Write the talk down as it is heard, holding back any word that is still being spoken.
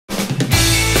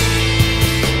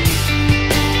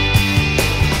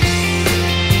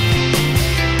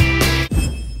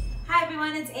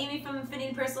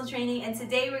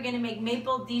today we're gonna make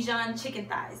maple Dijon chicken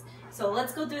thighs. So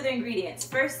let's go through the ingredients.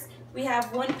 First, we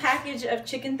have 1 package of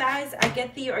chicken thighs. I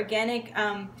get the organic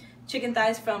chicken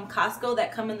thighs from Costco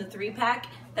that come in the 3-pack.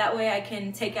 That way I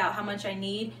can take out how much I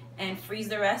need and freeze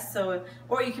the rest. So,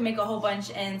 or you can make a whole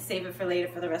bunch and save it for later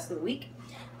for the rest of the week.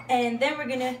 And then we're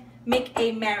gonna make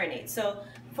a marinade. So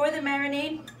for the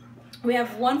marinade, we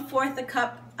have 1/4 a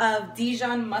cup of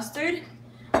Dijon mustard.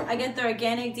 I get the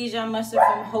organic Dijon mustard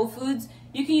from Whole Foods.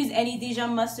 You can use any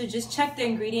Dijon mustard, just check the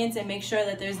ingredients and make sure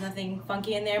that there's nothing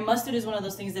funky in there. Mustard is one of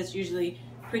those things that's usually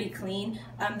pretty clean.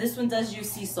 This one does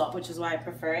use sea salt, which is why I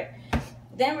prefer it.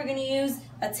 Then we're gonna use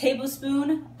a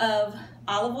tablespoon of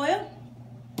olive oil,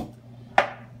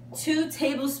 2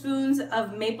 tablespoons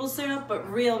of maple syrup,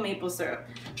 but real maple syrup.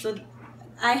 So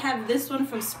I have this one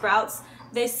from Sprouts.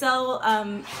 They sell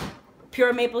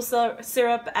pure maple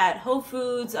syrup at Whole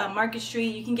Foods, Market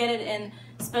Street. You can get it in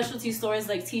specialty stores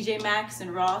like TJ Maxx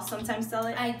and Ross sometimes sell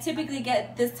it. I typically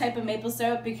get this type of maple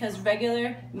syrup because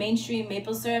regular mainstream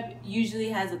maple syrup usually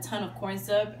has a ton of corn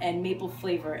syrup and maple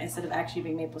flavor instead of actually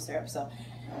being maple syrup. So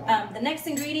the next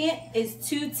ingredient is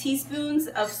 2 teaspoons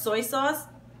of soy sauce.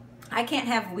 I can't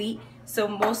have wheat, so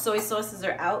most soy sauces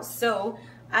are out. So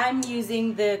I'm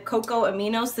using the cocoa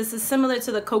aminos. This is similar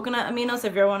to the coconut aminos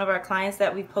if you're one of our clients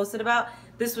that we posted about.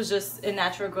 This was just in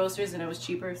natural grocers and it was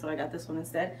cheaper, so I got this one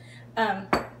instead.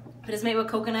 But it's made with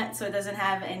coconut, so it doesn't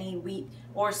have any wheat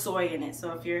or soy in it.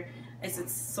 So if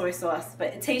it's soy sauce,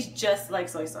 but it tastes just like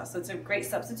soy sauce, so it's a great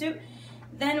substitute.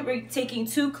 Then we're taking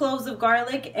 2 cloves of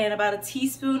garlic and about a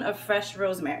teaspoon of fresh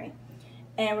rosemary.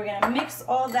 And we're gonna mix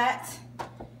all that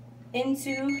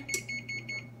into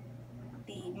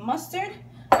the mustard.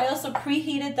 I also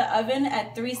preheated the oven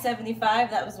at 375.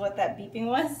 That was what that beeping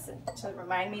was, to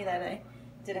remind me that I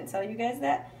didn't tell you guys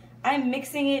that. I'm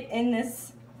mixing it in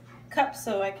this cup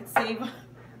so I could save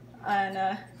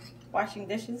on washing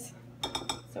dishes.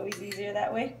 It's always easier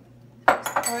that way.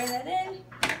 Just pouring that in.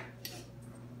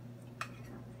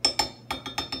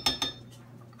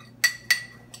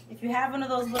 If you have one of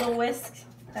those little whisks,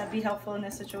 that'd be helpful in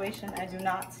this situation. I do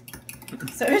not.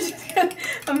 So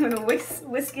I'm gonna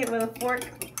whisk it with a fork.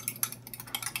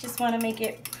 Just want to make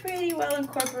it pretty well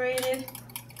incorporated.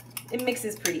 It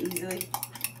mixes pretty easily.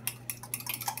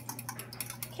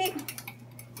 Okay,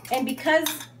 and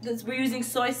because we're using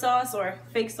soy sauce or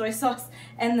fake soy sauce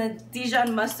and the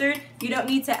Dijon mustard, you don't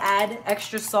need to add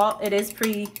extra salt. It is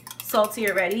pretty salty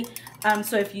already.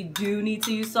 So if you do need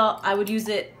to use salt, I would use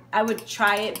it. I would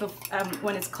try it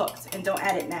when it's cooked and don't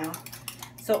add it now.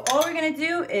 So all we're gonna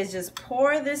do is just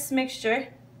pour this mixture.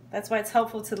 That's why it's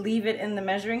helpful to leave it in the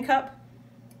measuring cup,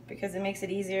 because it makes it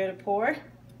easier to pour.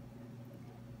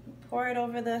 Pour it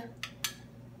over the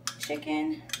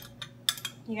chicken.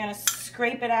 You're gonna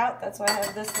scrape it out. That's why I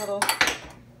have this little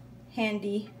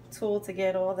handy tool to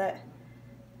get all that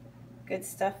good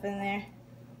stuff in there.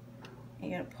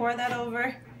 You're gonna pour that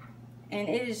over, and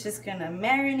it is just gonna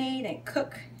marinate and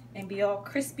cook and be all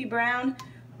crispy brown.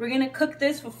 We're gonna cook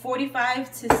this for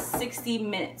 45 to 60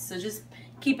 minutes. So just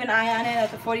keep an eye on it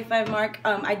at the 45 mark.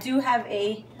 I do have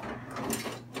a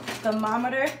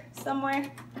thermometer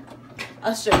somewhere.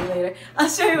 I'll show you later. I'll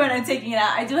show you when I'm taking it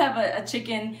out. I do have a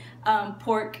chicken,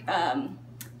 pork,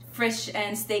 fish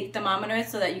and steak thermometer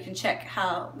so that you can check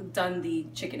how done the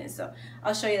chicken is. So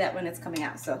I'll show you that when it's coming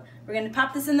out. So we're gonna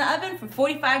pop this in the oven for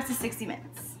 45 to 60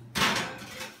 minutes.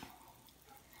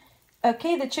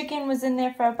 Okay, the chicken was in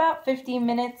there for about 15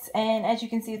 minutes, and as you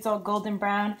can see, it's all golden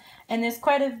brown, and there's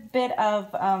quite a bit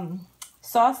of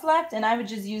sauce left, and I would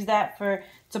just use that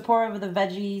to pour over the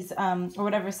veggies or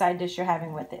whatever side dish you're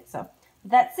having with it. So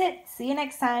that's it. See you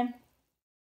next time.